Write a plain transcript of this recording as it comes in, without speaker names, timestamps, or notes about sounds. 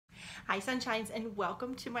Hi Sunshines and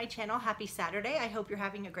welcome to my channel. Happy Saturday. I hope you're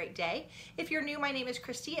having a great day. If you're new, my name is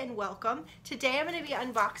Kristy and welcome. Today I'm going to be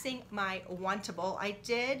unboxing my Wantable. I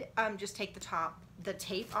did just take the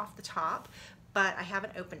tape off the top, but I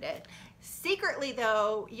haven't opened it. Secretly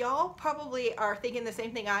though, y'all probably are thinking the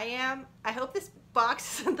same thing I am. I hope this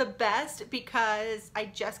box isn't the best because I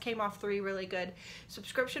just came off 3 really good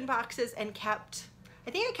subscription boxes and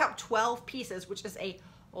I think I kept 12 pieces, which is a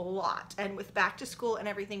lot, and with back to school and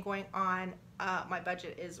everything going on, my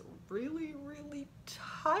budget is really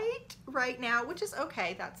tight right now, which is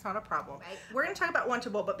okay. That's not a problem. We're gonna talk about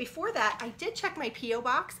Wantable, but before that I did check my P.O.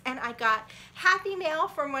 box and I got happy mail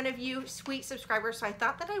from one of you sweet subscribers, so I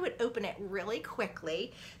thought that I would open it really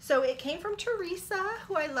quickly. So it came from Teresa,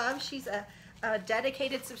 who I love. She's a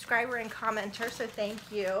dedicated subscriber and commenter, so thank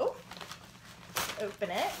you. Open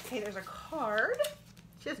it. Okay, there's a card.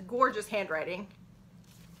 She has gorgeous handwriting.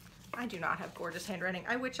 I do not have gorgeous handwriting.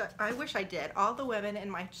 I wish I did. All the women in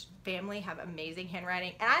my family have amazing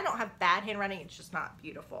handwriting, and I don't have bad handwriting. It's just not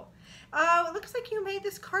beautiful. Oh, it looks like you made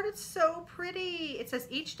this card. It's so pretty. It says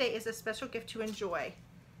each day is a special gift to enjoy.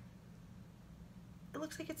 It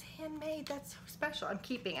looks like it's handmade. That's so special. I'm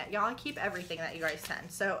keeping it. Y'all, I keep everything that you guys send.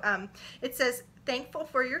 So it says thankful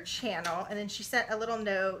for your channel, and then she sent a little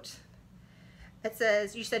note. It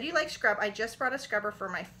says, you said you like scrub. I just brought a scrubber for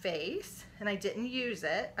my face and I didn't use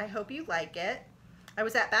it. I hope you like it. I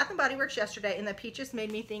was at Bath & Body Works yesterday and the peaches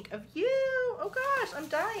made me think of you. Oh gosh, I'm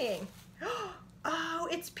dying. Oh,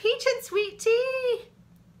 it's peach and sweet tea.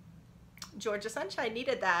 Georgia Sunshine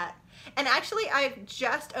needed that. And actually, I've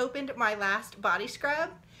just opened my last body scrub,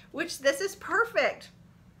 which this is perfect.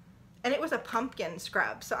 And it was a pumpkin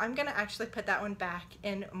scrub, so I'm gonna actually put that one back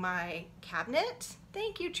in my cabinet.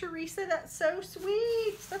 Thank you, Teresa, that's so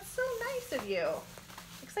sweet. That's so nice of you.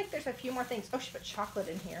 Looks like there's a few more things. Oh, she put chocolate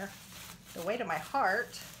in here. The way to my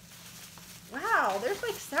heart. Wow, there's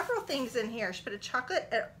like several things in here. She put a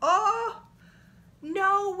chocolate, oh,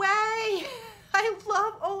 no way. I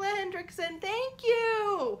love Ola Hendrickson, thank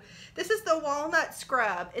you. This is the walnut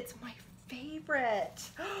scrub. It's my favorite.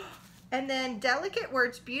 And then delicate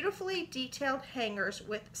words, beautifully detailed hangers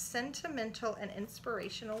with sentimental and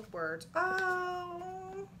inspirational words.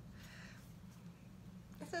 Oh,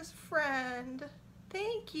 it says friend.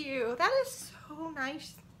 Thank you. That is so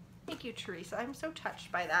nice. Thank you, Teresa. I'm so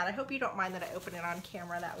touched by that. I hope you don't mind that I opened it on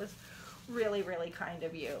camera. That was really kind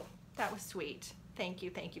of you. That was sweet. Thank you,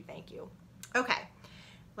 thank you, thank you. Okay.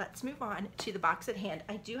 Let's move on to the box at hand.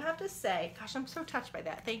 I do have to say, gosh, I'm so touched by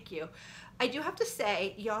that. Thank you. I do have to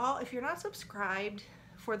say, y'all, if you're not subscribed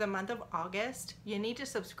for the month of August, you need to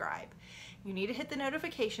subscribe. You need to hit the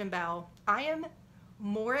notification bell. I am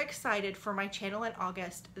more excited for my channel in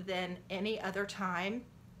August than any other time.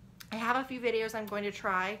 I have a few videos I'm going to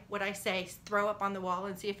try what I say, throw up on the wall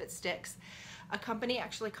and see if it sticks. A company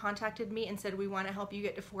actually contacted me and said, we want to help you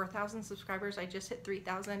get to 4,000 subscribers. I just hit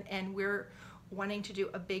 3,000 and we're wanting to do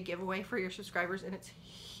a big giveaway for your subscribers, and it's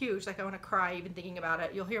huge. Like, I want to cry even thinking about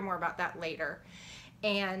it. You'll hear more about that later.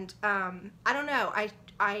 And I don't know,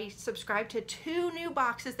 I subscribed to 2 new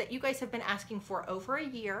boxes that you guys have been asking for over a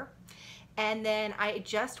year, and then I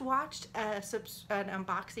just watched an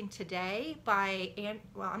unboxing today by,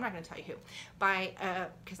 well, I'm not going to tell you who, by,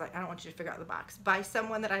 because I don't want you to figure out the box, by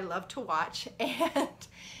someone that I love to watch, and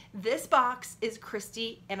this box is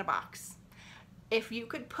Kristy in a box. If you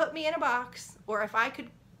could put me in a box, or if I could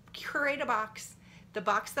curate a box, the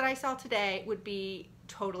box that I saw today would be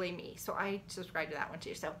totally me. So I subscribed to that one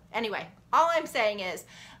too. So anyway, all I'm saying is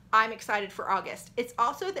I'm excited for August. It's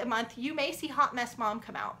also the month you may see Hot Mess Mom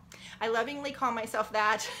come out. I lovingly call myself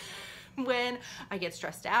that when I get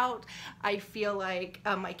stressed out. I feel like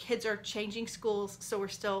my kids are changing schools, so we're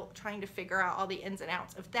still trying to figure out all the ins and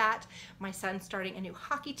outs of that. My son's starting a new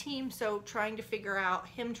hockey team, so him trying to figure out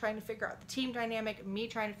the team dynamic, me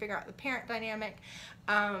trying to figure out the parent dynamic.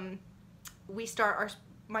 My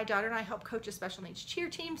daughter and I help coach a special needs cheer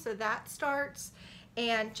team, so that starts.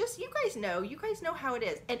 And just, you guys know how it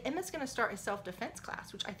is. And Emma's gonna start a self-defense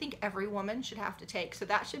class, which I think every woman should have to take. So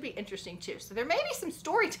that should be interesting too. So there may be some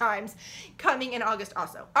story times coming in August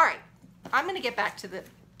also. All right, I'm gonna get back to the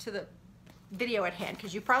video at hand,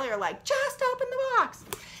 because you probably are like, just open the box.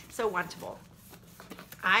 So Wantable.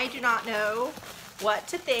 I do not know what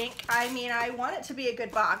to think. I mean, I want it to be a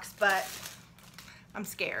good box, but I'm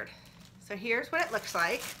scared. So here's what it looks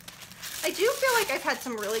like. I do feel like I've had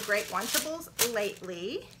some really great Wantables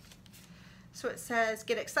lately. So it says,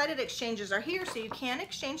 get excited, exchanges are here, so you can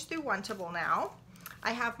exchange through Wantable now.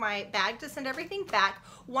 I have my bag to send everything back.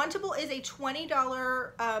 Wantable is a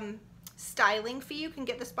 $20 styling fee. You can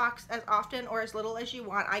get this box as often or as little as you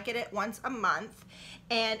want. I get it once a month,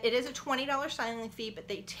 and it is a $20 styling fee, but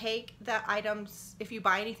they take the items. If you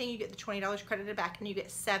buy anything, you get the $20 credited back, and you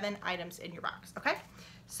get 7 items in your box, okay?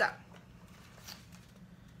 So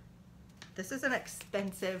this is an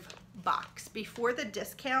expensive box. Before the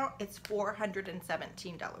discount, it's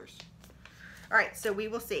 $417. All right, so we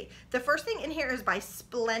will see. The first thing in here is by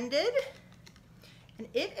Splendid, and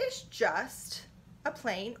it is just a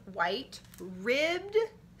plain white, ribbed,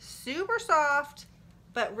 super soft,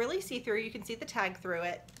 but really see-through. You can see the tag through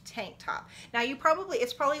it, tank top. Now it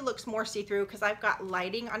probably looks more see-through because I've got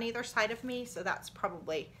lighting on either side of me, so that's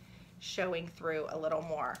probably showing through a little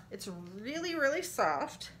more. It's really, really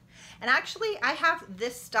soft. And actually, I have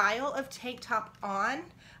this style of tank top on.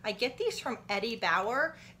 I get these from Eddie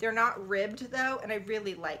Bauer. They're not ribbed though, and I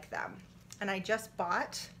really like them. And I just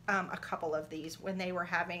bought a couple of these when they were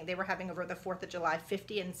having over the 4th of July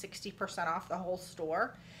 50 and 60% off the whole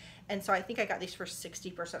store. And so I think I got these for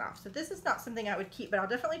 60% off. So this is not something I would keep, but I'll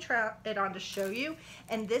definitely try it on to show you.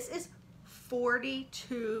 And this is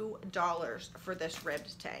 $42 for this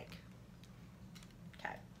ribbed tank.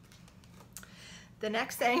 Okay. The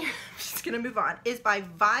next thing, I'm just gonna move on, is by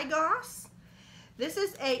Vigos. This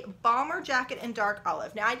is a bomber jacket in dark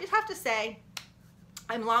olive. Now I did have to say,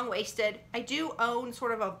 I'm long-waisted. I do own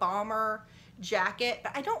sort of a bomber jacket,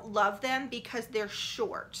 but I don't love them because they're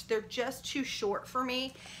short. They're just too short for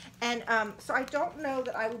me. And so I don't know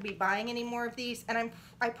that I will be buying any more of these, and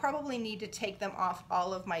I probably need to take them off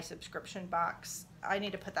all of my subscription box. I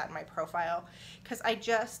need to put that in my profile because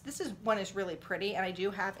this one is really pretty, and I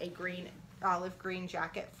do have a olive green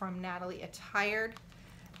jacket from Natalie Attired.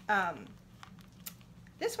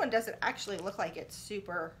 This one doesn't actually look like it's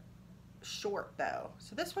super short though,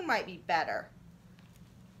 so this one might be better.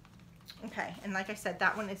 Okay, and like I said,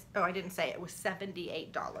 that one is, oh, I didn't say it was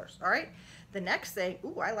 $78. All right, the next thing,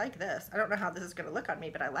 ooh, I like this. I don't know how this is gonna look on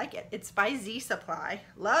me, but I like it. It's by Z Supply.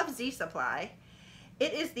 Love Z Supply.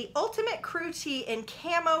 It is the Ultimate Crew Tee in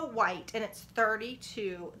camo white, and it's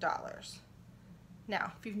 $32.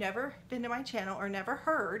 Now, if you've never been to my channel or never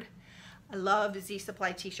heard, I love Z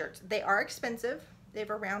Supply t-shirts. They are expensive. They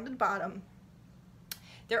have a rounded bottom.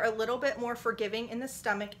 They're a little bit more forgiving in the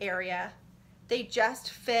stomach area. They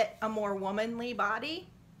just fit a more womanly body.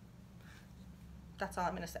 That's all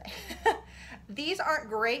I'm gonna say. These aren't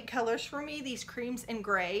great colors for me, these creams and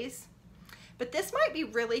grays, but this might be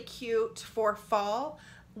really cute for fall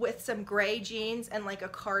with some gray jeans and like a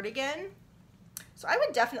cardigan. So I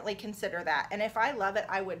would definitely consider that. And if I love it,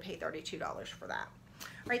 I would pay $32 for that.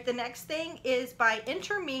 All right, the next thing is by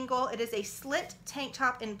Intermingle. It is a slit tank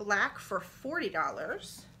top in black for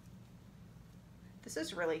 $40. This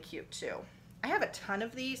is really cute too. I have a ton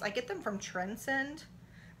of these. I get them from Trendsend.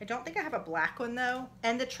 I don't think I have a black one though.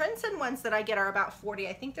 And the Trendsend ones that I get are about $40.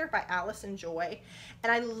 I think they're by Allison Joy.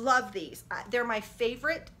 And I love these. They're my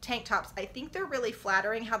favorite tank tops. I think they're really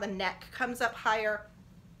flattering how the neck comes up higher.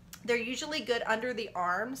 They're usually good under the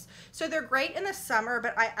arms. So they're great in the summer,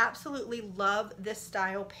 but I absolutely love this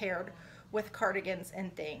style paired with cardigans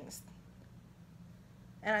and things.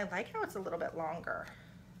 And I like how it's a little bit longer.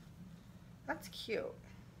 That's cute.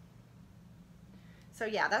 So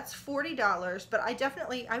yeah, that's $40, but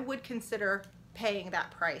I would consider paying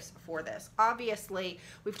that price for this. Obviously,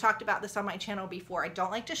 we've talked about this on my channel before. I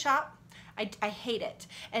don't like to shop. I hate it.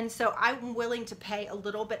 And so I'm willing to pay a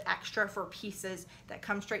little bit extra for pieces that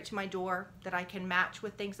come straight to my door that I can match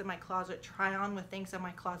with things in my closet, try on with things in my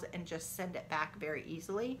closet, and just send it back very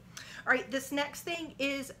easily. All right, this next thing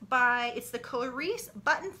is it's the Clarice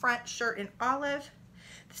button front shirt in olive.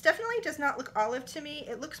 This definitely does not look olive to me.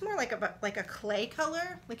 It looks more like a clay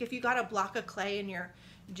color. Like if you got a block of clay and you're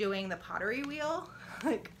doing the pottery wheel.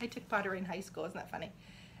 Like I took pottery in high school, isn't that funny?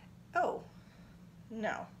 Oh,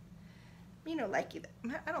 no. Me no likey.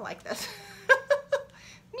 I don't like this.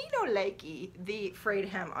 Me no likey the frayed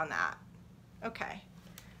hem on that. Okay.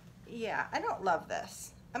 Yeah, I don't love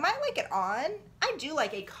this. I might like it on. I do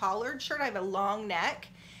like a collared shirt. I have a long neck,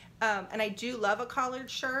 and I do love a collared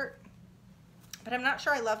shirt, but I'm not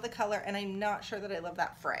sure I love the color, and I'm not sure that I love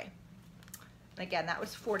that fray. And again, that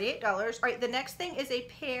was $48. All right, the next thing is a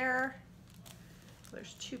pair.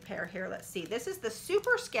 There's 2 pair here. Let's see. This is the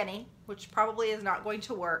super skinny, which probably is not going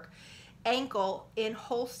to work. Ankle in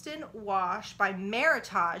Holston wash by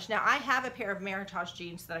Marietta. Now I have a pair of Marietta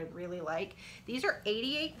jeans that I really like. These are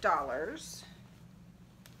 $88.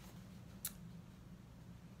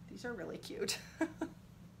 These are really cute.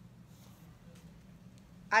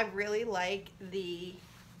 I really like the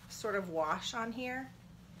sort of wash on here.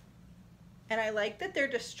 And I like that they're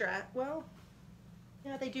distressed. Well,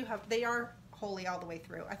 yeah, they are wholly all the way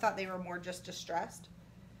through. I thought they were more just distressed.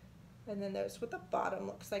 And then those with the bottom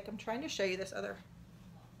looks like, I'm trying to show you this other.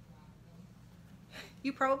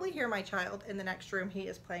 You probably hear my child in the next room. He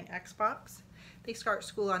is playing Xbox. They start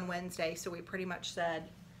school on Wednesday, so we pretty much said,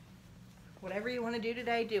 whatever you want to do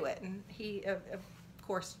today, do it. And he, of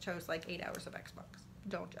course, chose like 8 hours of Xbox.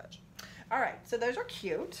 Don't judge. All right, so those are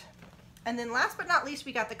cute. And then last but not least,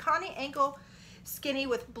 we got the Connie ankle skinny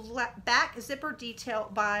with back zipper detail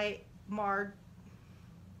by Marjaric.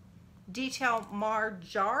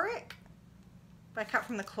 I cut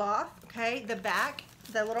from the cloth. Okay, the back,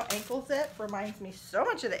 the little ankle zip reminds me so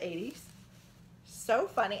much of the 80s. So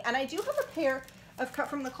funny. And I do have a pair of cut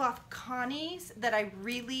from the cloth Connies that I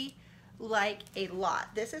really like a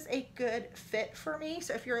lot. This is a good fit for me.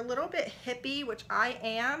 So if you're a little bit hippie, which I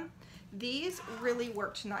am, these really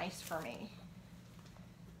worked nice for me.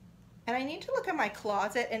 And I need to look at my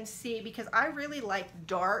closet and see, because I really like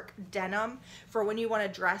dark denim for when you want to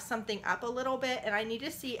dress something up a little bit. And I need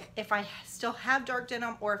to see if I still have dark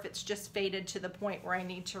denim or if it's just faded to the point where I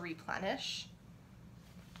need to replenish.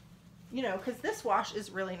 You know, because this wash is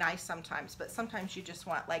really nice sometimes, but sometimes you just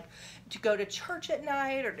want like to go to church at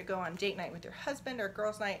night or to go on date night with your husband or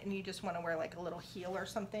girls night and you just want to wear like a little heel or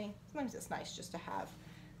something. Sometimes it's nice just to have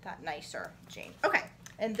that nicer jean. Okay,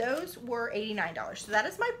 and those were $89. So that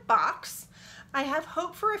is my box. I have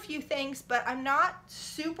hope for a few things, but I'm not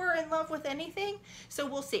super in love with anything, so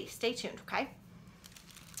we'll see. Stay tuned, okay?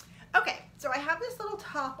 Okay, so I have this little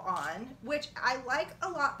top on, which I like a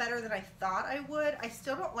lot better than I thought I would. I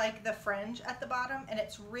still don't like the fringe at the bottom, and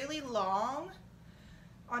it's really long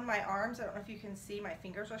on my arms. I don't know if you can see, my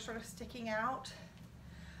fingers are sort of sticking out.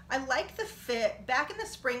 I like the fit. Back in the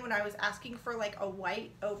spring when I was asking for like a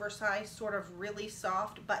white oversized sort of really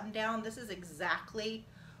soft button down, this is exactly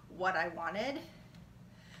what I wanted.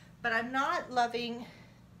 But I'm not loving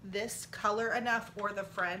this color enough or the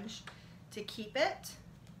fringe to keep it.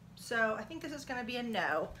 So I think this is gonna be a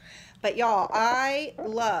no. But y'all,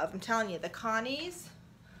 I'm telling you, the Connies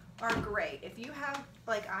are great. If you have,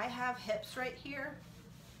 like I have hips right here,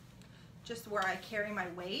 just where I carry my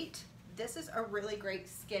weight, this is a really great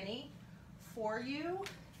skinny for you.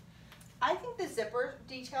 I think the zipper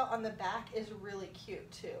detail on the back is really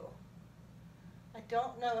cute too. I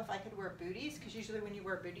don't know if I could wear booties, because usually when you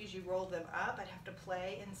wear booties you roll them up. I'd have to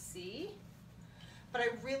play and see. But I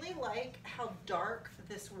really like how dark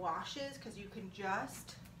this wash is, because you can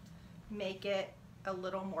just make it a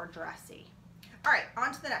little more dressy. All right,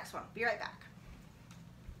 on to the next one. Be right back.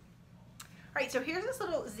 All right, so here's this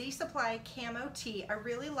little Z Supply camo tee. I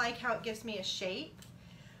really like how it gives me a shape.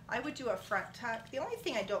 I would do a front tuck. The only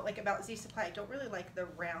thing I don't like about Z Supply, I don't really like the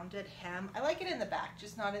rounded hem. I like it in the back,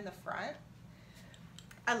 just not in the front.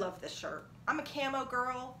 I love this shirt. I'm a camo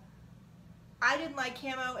girl. I didn't like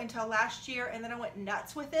camo until last year, and then I went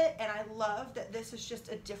nuts with it, and I love that this is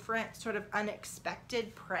just a different sort of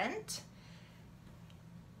unexpected print.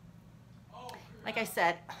 Like I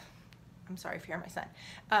said, I'm sorry if you hear my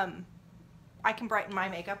son. I can brighten my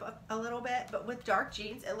makeup up a little bit, but with dark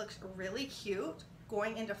jeans, it looks really cute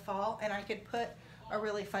going into fall, and I could put a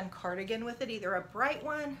really fun cardigan with it, either a bright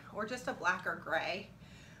one or just a black or gray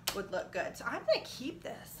would look good. So I'm gonna keep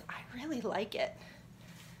this. I really like it.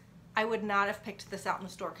 I would not have picked this out in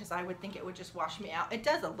the store because I would think it would just wash me out. It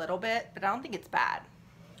does a little bit, but I don't think it's bad.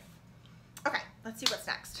 Okay, let's see what's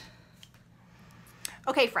next.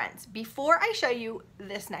 Okay, friends, before I show you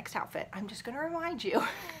this next outfit, I'm just gonna remind you,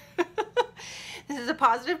 this is a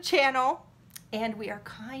positive channel and we are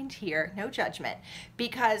kind here, no judgment,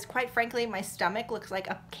 because quite frankly, my stomach looks like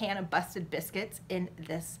a can of busted biscuits in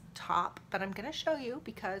this top, but I'm gonna show you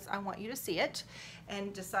because I want you to see it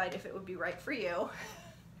and decide if it would be right for you.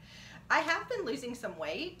 I have been losing some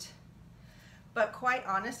weight, but quite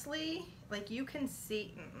honestly, like you can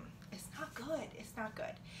see, it's not good, it's not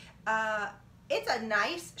good. It's a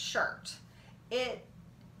nice shirt. It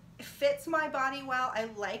fits my body well. I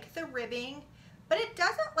like the ribbing, but it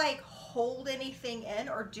doesn't like hold anything in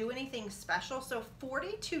or do anything special. So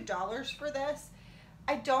 $42 for this,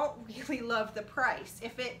 I don't really love the price.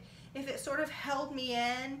 If it sort of held me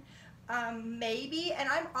in, maybe, and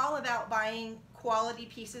I'm all about buying quality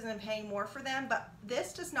pieces and paying more for them, but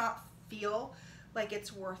this does not feel like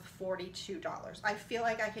it's worth $42. I feel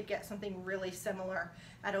like I could get something really similar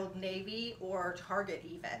at Old Navy or Target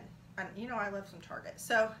even. And you know I love some Target.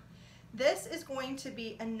 So this is going to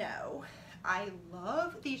be a no. I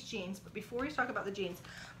love these jeans, but before we talk about the jeans,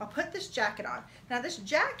 I'll put this jacket on. Now this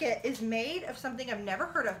jacket is made of something I've never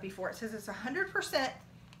heard of before. It says it's 100%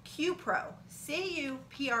 Q-Pro,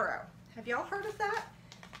 C-U-P-R-O. Have y'all heard of that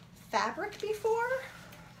fabric before?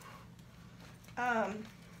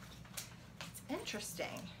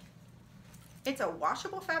 Interesting. It's a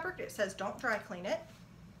washable fabric. It says don't dry clean it,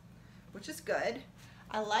 which is good.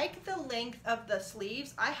 I like the length of the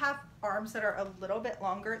sleeves. I have arms that are a little bit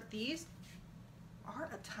longer. These are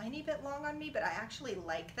a tiny bit long on me, but I actually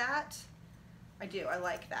like that. I do, I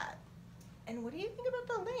like that. And what do you think about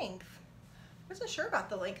the length? I wasn't sure about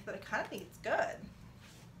the length, but I kind of think it's good.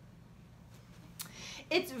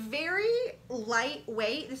 It's very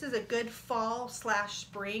lightweight. This is a good fall /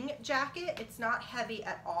 spring jacket. It's not heavy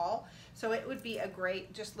at all. So it would be a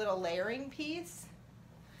great just little layering piece.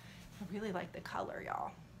 I really like the color,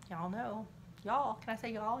 y'all. Y'all know. Y'all, can I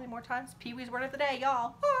say y'all any more times? Pee-wee's word of the day,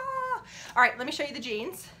 y'all. Ah! All right, let me show you the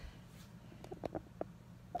jeans.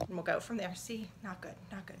 And we'll go from there. See, not good,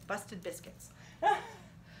 not good. Busted biscuits.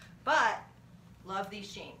 But love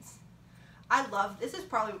these jeans. I love, this is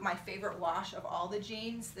probably my favorite wash of all the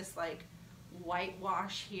jeans. This like white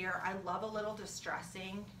wash here. I love a little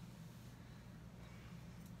distressing.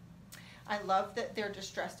 I love that they're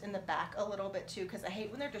distressed in the back a little bit too, because I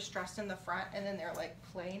hate when they're distressed in the front and then they're like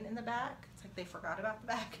plain in the back. It's like they forgot about the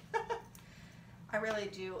back. I really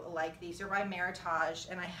do like these. They're by Marietta,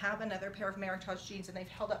 and I have another pair of Marietta jeans and they've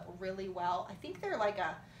held up really well. I think they're like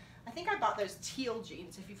a, I think I bought those teal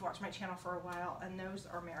jeans if you've watched my channel for a while, and those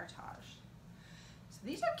are Marietta. So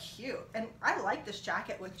these are cute, and I like this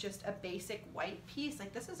jacket with just a basic white piece.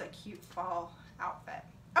 Like this is a cute fall outfit.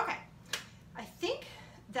 Okay, I think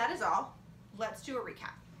that is all. Let's do a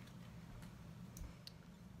recap.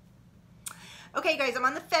 Okay guys, I'm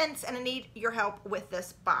on the fence and I need your help with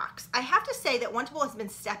this box. I have to say that Wantable has been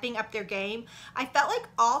stepping up their game. I felt like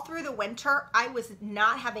all through the winter, I was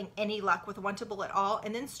not having any luck with Wantable at all.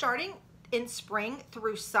 And then starting in spring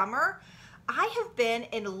through summer, I have been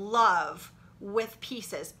in love with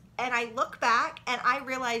pieces. And I look back and I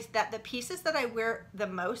realized that the pieces that I wear the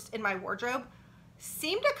most in my wardrobe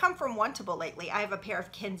seem to come from Wantable lately. I have a pair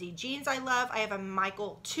of Kenzie jeans I love. I have a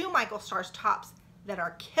two Michael Stars tops that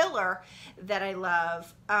are killer that I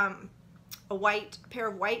love. A pair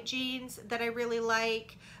of white jeans that I really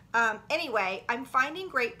like. Anyway, I'm finding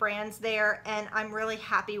great brands there and I'm really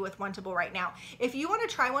happy with Wantable right now. If you want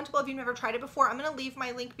to try Wantable, if you've never tried it before, I'm going to leave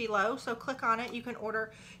my link below. So click on it. You can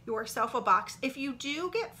order yourself a box. If you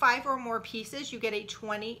do get 5 or more pieces, you get a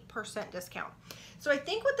 20% discount. So I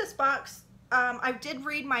think with this box, I did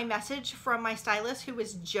read my message from my stylist, who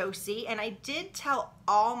is Josie, and I did tell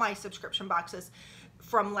all my subscription boxes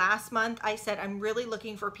from last month. I said I'm really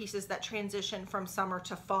looking for pieces that transition from summer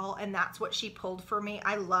to fall, and that's what she pulled for me.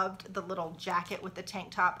 I loved the little jacket with the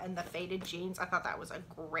tank top and the faded jeans. I thought that was a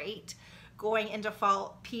great going into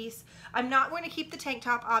fall piece. I'm not going to keep the tank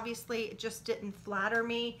top, obviously. It just didn't flatter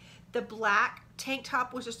me. The black tank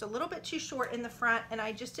top was just a little bit too short in the front, and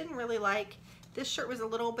I just didn't really like. This shirt was a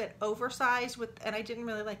little bit oversized and I didn't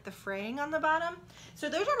really like the fraying on the bottom. So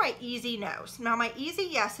those are my easy no's. Now my easy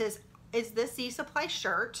yeses is this Z Supply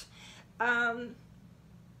shirt. I'm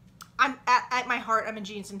at my heart, I'm a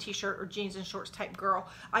jeans and t-shirt or jeans and shorts type girl.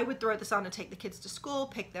 I would throw this on to take the kids to school,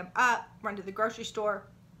 pick them up, run to the grocery store.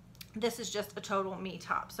 This is just a total me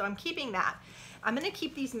top. So I'm keeping that. I'm gonna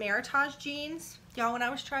keep these Marietta jeans. Y'all, when I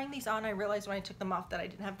was trying these on, I realized when I took them off that I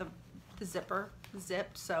didn't have the zipper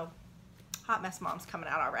zipped, so Hot Mess Mom's coming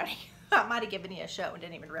out already. I might have given you a show and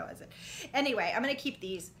didn't even realize it. Anyway, I'm gonna keep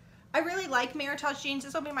these. I really like Marietta jeans.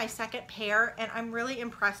 This will be my second pair, and I'm really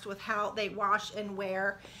impressed with how they wash and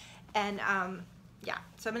wear. And yeah,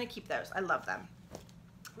 so I'm gonna keep those. I love them.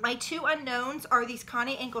 My 2 unknowns are these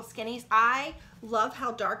Connie ankle skinnies. I love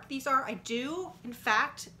how dark these are. I do, in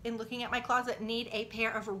fact, in looking at my closet, need a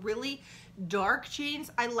pair of really dark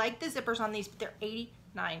jeans. I like the zippers on these, but they're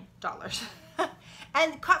 $89.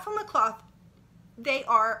 And cut from the cloth, they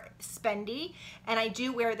are spendy, and I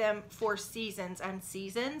do wear them for seasons and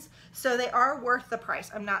seasons, so they are worth the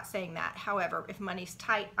price. I'm not saying that. However, if money's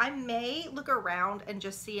tight, I may look around and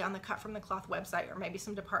just see on the Cut from the Cloth website or maybe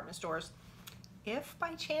some department stores if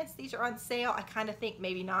by chance these are on sale. I kind of think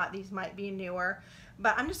maybe not. These might be newer,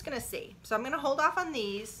 but I'm just gonna see. So I'm gonna hold off on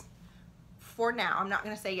these for now. I'm not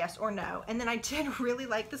gonna say yes or no. And then I did really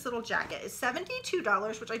like this little jacket. It's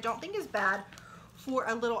 $72, which I don't think is bad for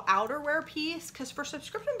a little outerwear piece, because for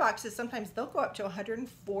subscription boxes sometimes they'll go up to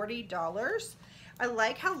 $140. I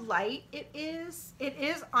like how light it is. It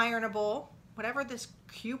is ironable, whatever this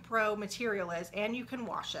Cupro material is, and you can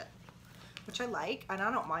wash it, which I like, and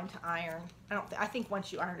I don't mind to iron. I think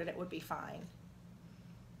once you ironed it, it would be fine.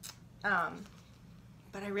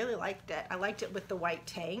 But I really liked it. I liked it with the white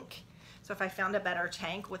tank. So if I found a better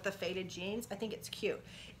tank with the faded jeans, I think it's cute.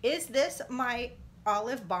 Is this my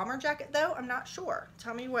olive bomber jacket though. I'm not sure.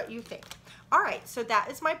 Tell me what you think. All right, so that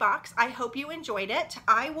is my box. I hope you enjoyed it.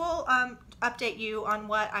 I will update you on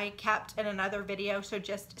what I kept in another video, so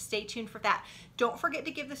just stay tuned for that. Don't forget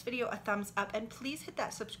to give this video a thumbs up and please hit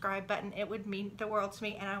that subscribe button. It would mean the world to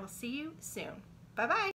me, and I will see you soon. Bye-bye.